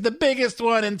Renee's the biggest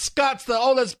one, and Scott's the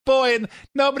oldest boy, and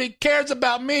nobody cares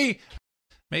about me.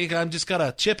 Maybe I'm just got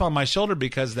a chip on my shoulder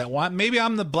because of that one. Maybe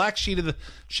I'm the black sheep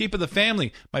of the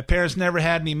family. My parents never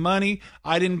had any money.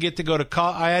 I didn't get to go to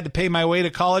college. I had to pay my way to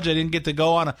college. I didn't get to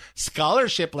go on a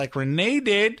scholarship like Renee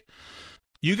did.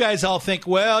 You guys all think,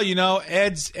 well,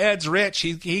 Ed's rich.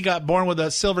 He got born with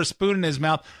a silver spoon in his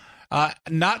mouth.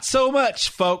 Not so much,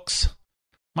 folks.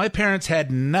 My parents had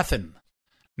nothing.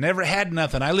 Never had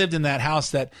nothing. I lived in that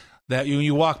house that when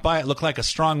you walk by, it looked like a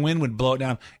strong wind would blow it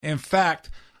down. In fact,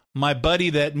 my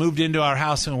buddy that moved into our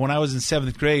house when I was in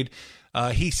 7th grade,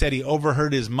 he said he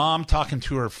overheard his mom talking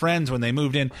to her friends when they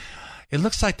moved in. It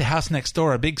looks like the house next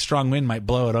door, a big strong wind might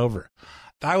blow it over.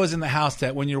 I was in the house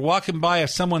that when you're walking by,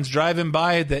 if someone's driving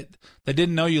by that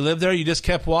didn't know you lived there, you just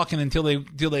kept walking until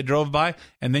they drove by,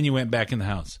 and then you went back in the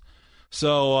house.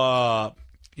 So,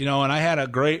 and I had a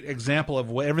great example of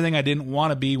everything I didn't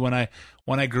want to be when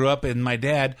I grew up, and my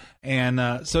dad.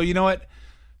 And so, you know what?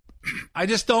 I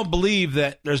just don't believe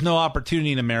that there's no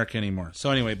opportunity in America anymore.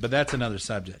 So anyway, but that's another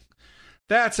subject.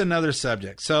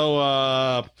 So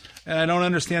and I don't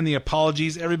understand the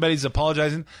apologies. Everybody's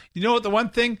apologizing. You know what? The one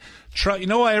thing, Trump. You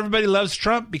know why everybody loves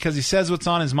Trump? Because he says what's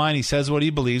on his mind. He says what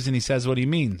he believes, and he says what he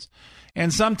means.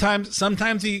 And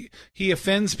sometimes he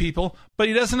offends people, but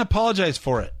he doesn't apologize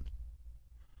for it.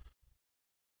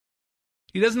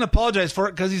 He doesn't apologize for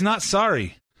it because he's not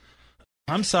sorry.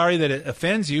 I'm sorry that it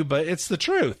offends you, but it's the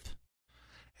truth.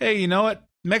 Hey, you know what?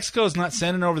 Mexico's not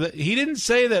sending over he didn't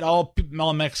say that all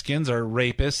Mexicans are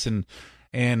rapists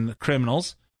and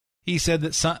criminals. He said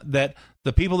that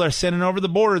the people they're sending over the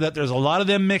border, that there's a lot of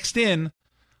them mixed in,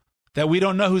 that we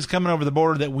don't know who's coming over the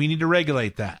border, that we need to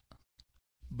regulate that.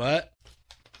 But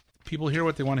people hear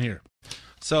what they want to hear.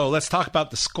 So let's talk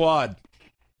about the squad.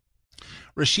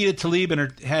 Rashida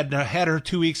Tlaib had her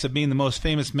 2 weeks of being the most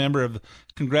famous member of the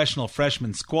Congressional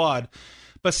Freshman Squad.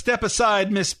 But step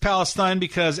aside, Miss Palestine,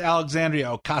 because Alexandria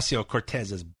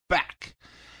Ocasio-Cortez is back.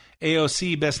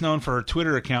 AOC, best known for her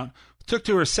Twitter account, took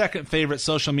to her second favorite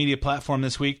social media platform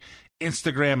this week,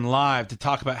 Instagram Live, to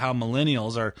talk about how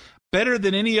millennials are better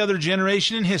than any other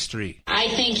generation in history. I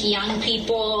think young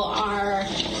people are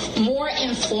more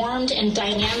informed and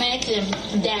dynamic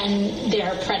than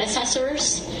their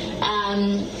predecessors.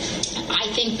 I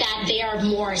think that they are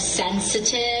more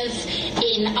sensitive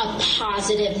in a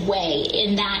positive way,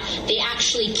 in that they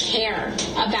actually care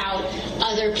about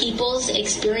other people's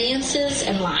experiences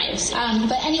and lives.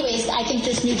 But anyways, I think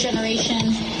this new generation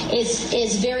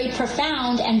is very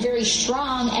profound and very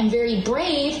strong and very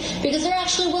brave because they're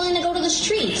actually willing to go to the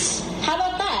streets. How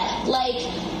about that?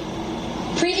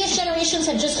 Previous generations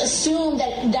have just assumed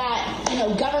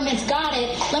that government's got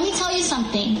it. Let me tell you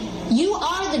something. You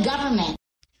are the government.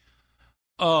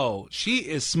 Oh, she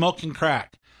is smoking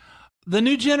crack. The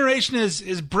new generation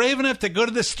is brave enough to go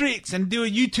to the streets and do a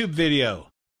YouTube video.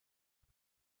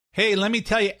 Hey, let me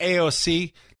tell you,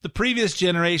 AOC, the previous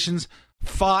generations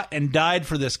fought and died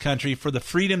for this country, for the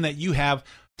freedom that you have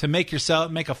to make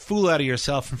a fool out of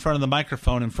yourself in front of the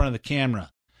microphone, in front of the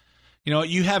camera.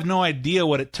 You have no idea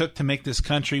what it took to make this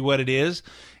country what it is,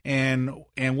 and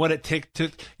what it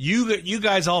took. You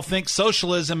guys all think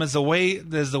socialism is the way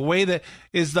that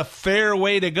is the fair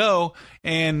way to go,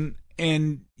 and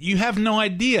you have no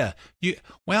idea.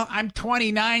 I'm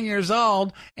 29 years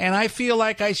old, and I feel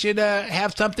like I should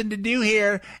have something to do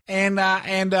here, and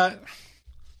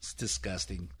it's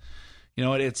disgusting.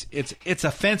 It's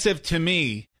offensive to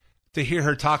me to hear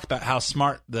her talk about how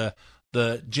smart the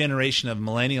generation of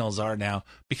millennials are now,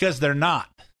 because they're not.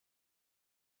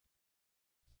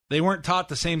 They weren't taught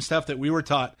the same stuff that we were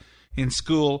taught in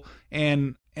school,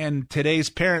 and today's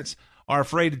parents are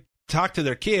afraid to talk to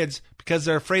their kids because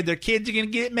they're afraid their kids are going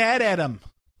to get mad at them.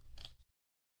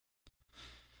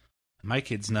 My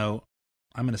kids know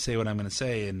I'm going to say what I'm going to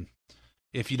say, and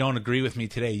if you don't agree with me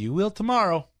today, you will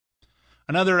tomorrow.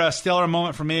 Another stellar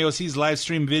moment from AOC's live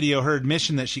stream video, her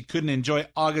admission that she couldn't enjoy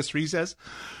August recess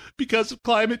because of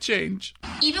climate change.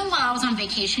 Even while I was on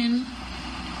vacation,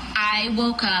 I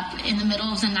woke up in the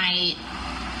middle of the night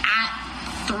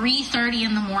at 3:30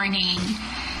 in the morning,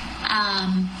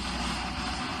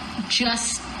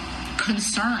 just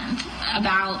concerned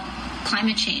about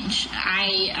climate change.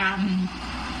 I'm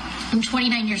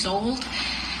 29 years old.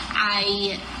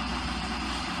 I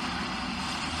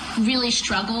really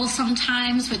struggle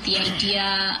sometimes with the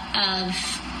idea of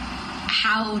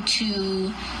how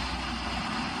to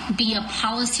be a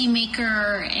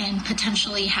policymaker and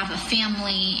potentially have a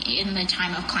family in the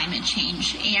time of climate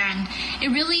change. And it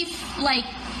really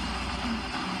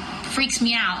freaks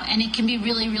me out, and it can be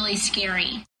really, really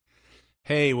scary.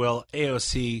 Hey, well,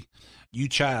 AOC, you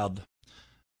child,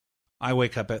 I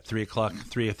wake up at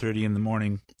 3:30 in the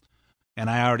morning, and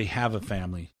I already have a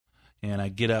family. And I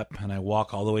get up and I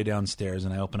walk all the way downstairs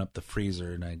and I open up the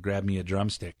freezer and I grab me a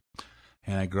drumstick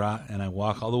and I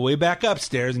walk all the way back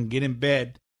upstairs and get in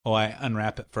bed. Oh, I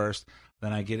unwrap it first,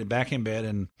 then I get it back in bed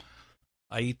and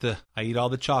I eat all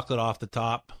the chocolate off the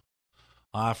top.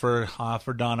 Offer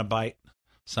Dawn a bite.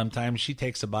 Sometimes she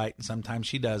takes a bite and sometimes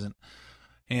she doesn't.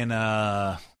 And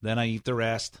then I eat the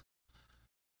rest,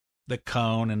 the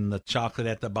cone and the chocolate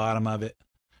at the bottom of it.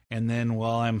 And then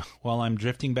while I'm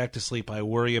drifting back to sleep, I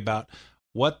worry about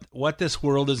what this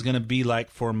world is going to be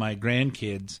like for my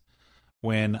grandkids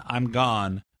when I'm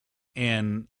gone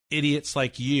and idiots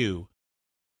like you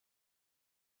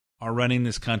are running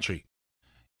this country.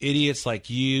 Idiots like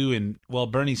you and, well,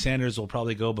 Bernie Sanders will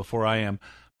probably go before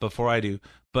I do.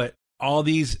 But all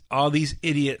these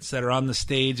idiots that are on the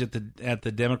stage at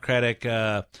the Democratic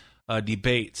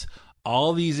debates,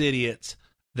 all these idiots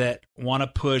that want to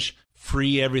push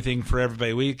free everything for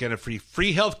everybody. We get a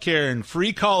free healthcare and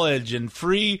free college and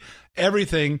free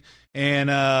everything, and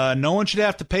no one should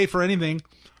have to pay for anything.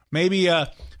 Maybe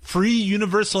free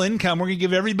universal income. We're going to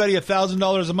give everybody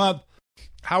 $1,000 a month.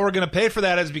 How we're going to pay for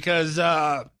that is because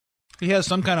he has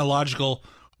some kind of logical,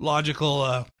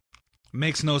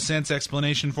 makes no sense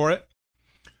explanation for it.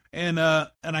 And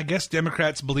I guess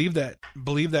Democrats believe that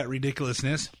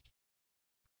ridiculousness.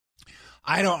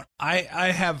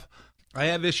 I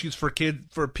have issues for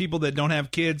people that don't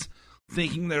have kids,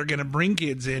 thinking they're going to bring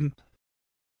kids in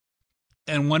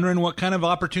and wondering what kind of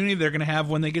opportunity they're going to have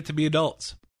when they get to be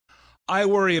adults. I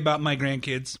worry about my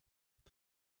grandkids.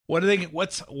 What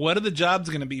are the jobs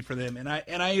going to be for them? And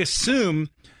I assume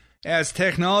as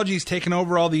technology's taken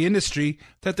over all the industry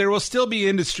that there will still be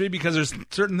industry because there's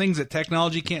certain things that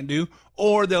technology can't do,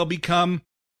 or they'll become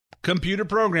computer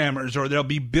programmers, or they'll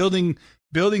be building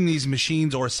these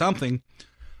machines or something.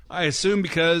 I assume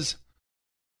because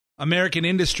American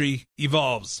industry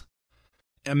evolves.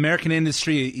 American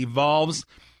industry evolves,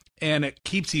 and it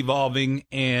keeps evolving,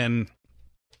 and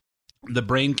the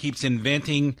brain keeps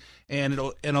inventing, and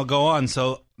it'll go on.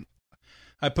 So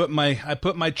I put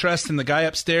my trust in the guy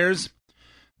upstairs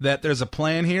that there's a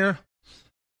plan here,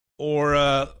 or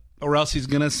else he's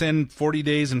gonna send 40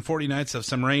 days and 40 nights of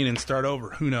some rain and start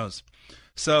over. Who knows?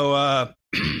 So I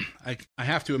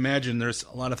have to imagine there's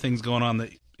a lot of things going on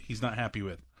that he's not happy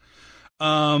with.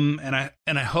 And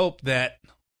I hope that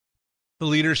the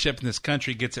leadership in this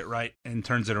country gets it right and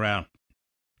turns it around.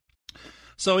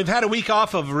 So we've had a week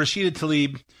off of Rashida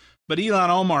Tlaib, but Ilhan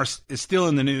Omar is still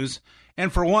in the news.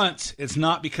 And for once, it's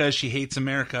not because she hates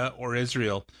America or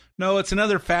Israel. No, it's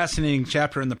another fascinating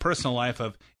chapter in the personal life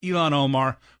of Ilhan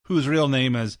Omar, whose real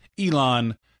name is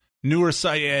Ilhan Noor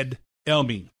Sayed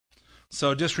Elmi.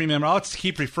 So just remember, I'll just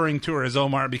keep referring to her as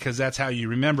Omar because that's how you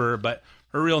remember her, but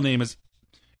her real name is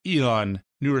Ilhan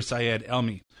Noor Sayed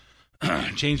Elmi.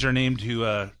 Changed her name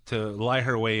to lie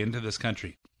her way into this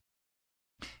country.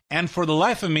 And for the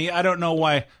life of me, I don't know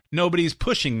why nobody's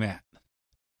pushing that.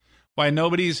 Why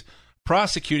nobody's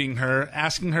prosecuting her,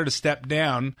 asking her to step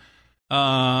down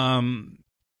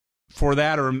for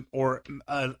that, or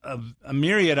a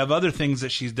myriad of other things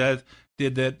that she's did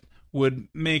that would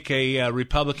make a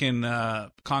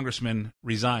Republican congressman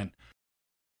resign.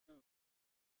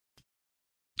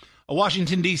 A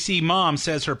Washington, D.C. mom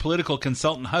says her political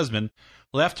consultant husband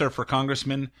left her for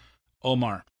Congressman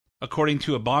Omar, according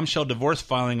to a bombshell divorce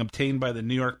filing obtained by the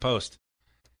New York Post.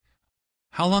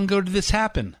 How long ago did this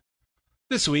happen?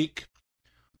 This week.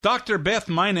 Dr. Beth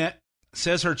Minette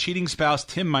says her cheating spouse,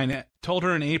 Tim Minette, told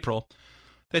her in April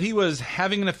that he was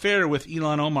having an affair with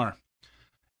Ilhan Omar.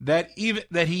 That he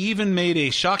even made a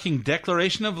shocking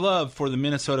declaration of love for the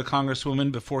Minnesota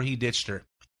Congresswoman before he ditched her.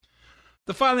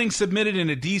 The filing submitted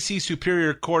in a D.C.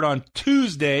 Superior Court on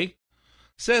Tuesday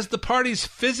says the parties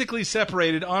physically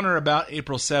separated on or about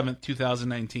April 7th,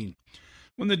 2019.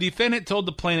 when the defendant told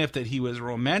the plaintiff that he was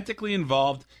romantically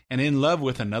involved and in love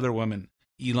with another woman,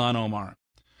 Ilhan Omar.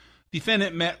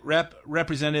 Defendant met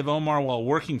Representative Omar while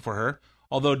working for her.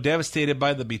 Although devastated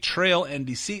by the betrayal and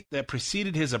deceit that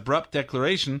preceded his abrupt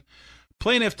declaration,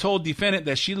 plaintiff told defendant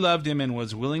that she loved him and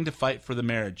was willing to fight for the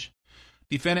marriage.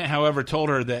 Defendant, however, told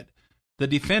her that the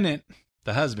defendant,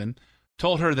 the husband,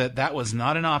 told her that that was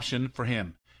not an option for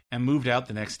him and moved out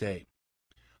the next day.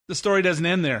 The story doesn't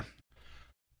end there.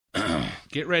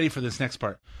 Get ready for this next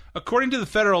part. According to the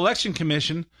Federal Election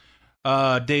Commission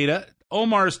data,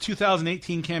 Omar's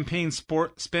 2018 campaign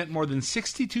spent more than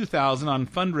 $62,000 on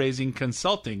fundraising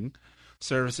consulting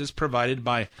services provided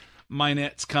by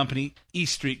Minet's company, E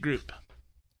Street Group.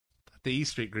 The E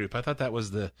Street Group. I thought that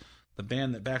was the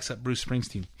band that backs up Bruce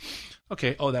Springsteen.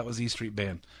 Okay, that was E Street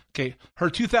Band. Okay, her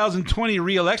 2020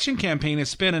 re-election campaign has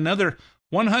spent another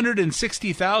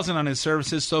 $160,000 on his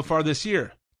services so far this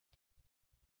year.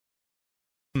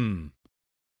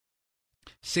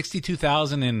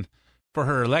 $62,000 for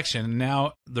her election.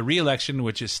 Now the re-election,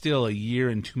 which is still a year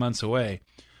and 2 months away,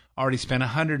 already spent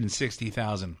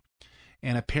 $160,000.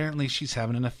 And apparently she's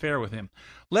having an affair with him.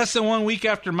 Less than 1 week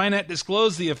after Minet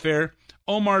disclosed the affair,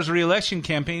 Omar's re-election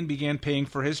campaign began paying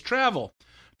for his travel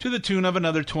to the tune of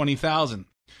another $20,000.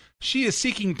 She is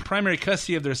seeking primary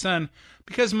custody of their son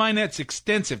because Minet's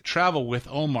extensive travel with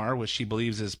Omar, which she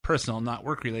believes is personal, not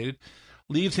work-related,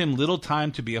 leaves him little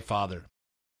time to be a father.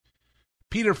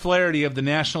 Peter Flaherty of the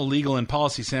National Legal and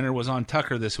Policy Center was on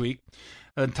Tucker this week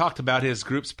and talked about his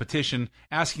group's petition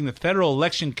asking the Federal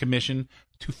Election Commission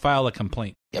to file a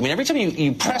complaint. I mean, every time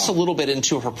you press a little bit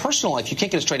into her personal life, you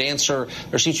can't get a straight answer.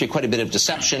 There seems to be quite a bit of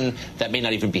deception. That may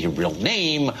not even be her real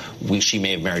name. She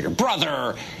may have married her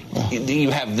brother. You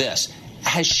have this.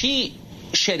 Has she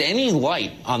shed any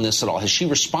light on this at all? Has she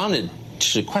responded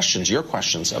to questions, your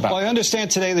questions about... Well, I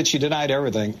understand today that she denied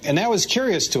everything. And that was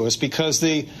curious to us because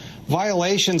the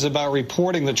violations about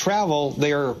reporting the travel,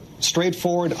 they are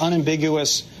straightforward,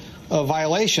 unambiguous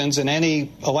violations, and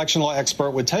any election law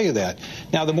expert would tell you that.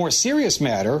 Now, the more serious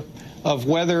matter of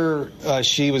whether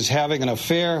she was having an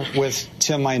affair with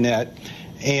Tim Minet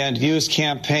and used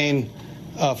campaign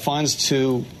funds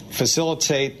to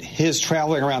facilitate his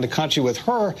traveling around the country with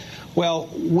her, well,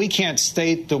 we can't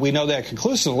state that we know that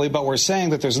conclusively, but we're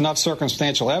saying that there's enough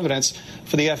circumstantial evidence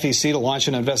for the FEC to launch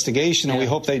an investigation, and we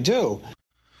hope they do.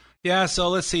 Yeah, so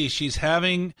let's see. She's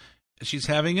having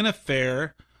an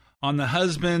affair on the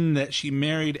husband that she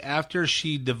married after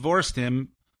she divorced him,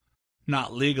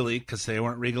 not legally because they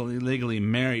weren't legally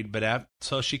married, but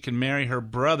so she can marry her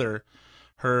brother,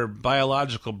 her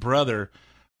biological brother.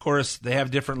 Of course, they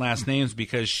have different last names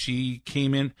because she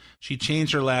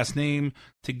changed her last name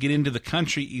to get into the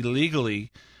country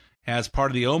illegally as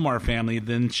part of the Omar family.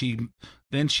 Then she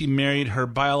married her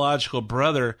biological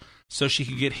brother so she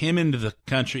could get him into the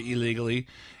country illegally.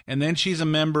 And then she's a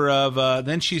member of,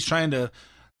 then she's trying to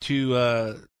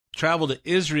travel to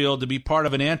Israel to be part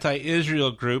of an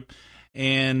anti-Israel group.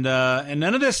 And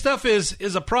none of this stuff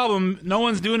is a problem. No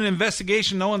one's doing an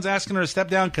investigation. No one's asking her to step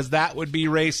down because that would be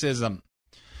racism.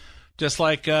 Just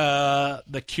like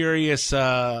the curious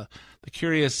birth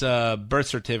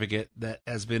certificate that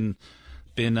has been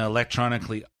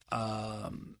electronically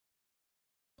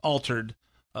altered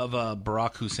of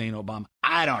Barack Hussein Obama.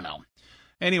 I don't know.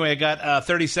 Anyway, I got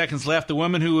 30 seconds left. The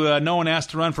woman who no one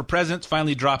asked to run for president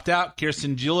finally dropped out.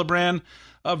 Kirsten Gillibrand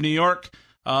of New York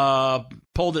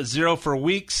polled at zero for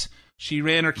weeks. She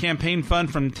ran her campaign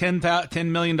fund from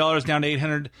 $10 million down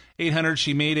to $800.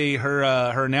 She made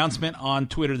her announcement on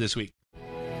Twitter this week.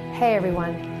 Hey,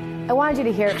 everyone. I wanted you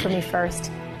to hear it from me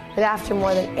first, that after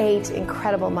more than 8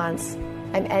 incredible months,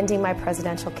 I'm ending my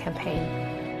presidential campaign.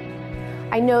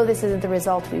 I know this isn't the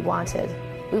result we wanted.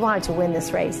 We wanted to win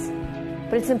this race.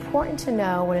 But it's important to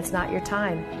know when it's not your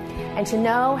time and to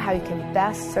know how you can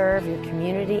best serve your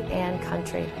community and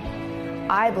country.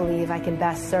 I believe I can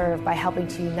best serve by helping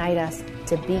to unite us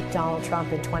to beat Donald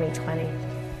Trump in 2020.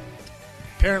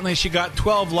 Apparently she got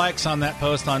 12 likes on that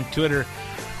post on Twitter.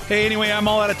 Hey, anyway, I'm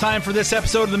all out of time for this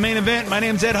episode of The Main Event. My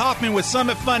name's Ed Hoffman with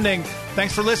Summit Funding.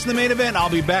 Thanks for listening to The Main Event. I'll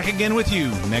be back again with you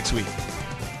next week.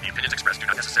 The opinions expressed do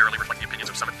not necessarily reflect the opinions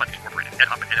of Summit Funding Incorporated. Ed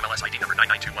Hoffman, NMLS ID number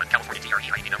 9921, California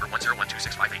DRE ID number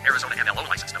 1012658, Arizona MLO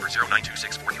license number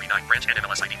 0926439, branch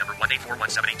NMLS ID number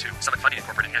 1841782, Summit Funding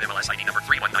Incorporated, NMLS ID number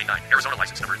 3199, Arizona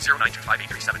license number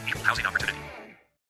 0925837, equal housing opportunity.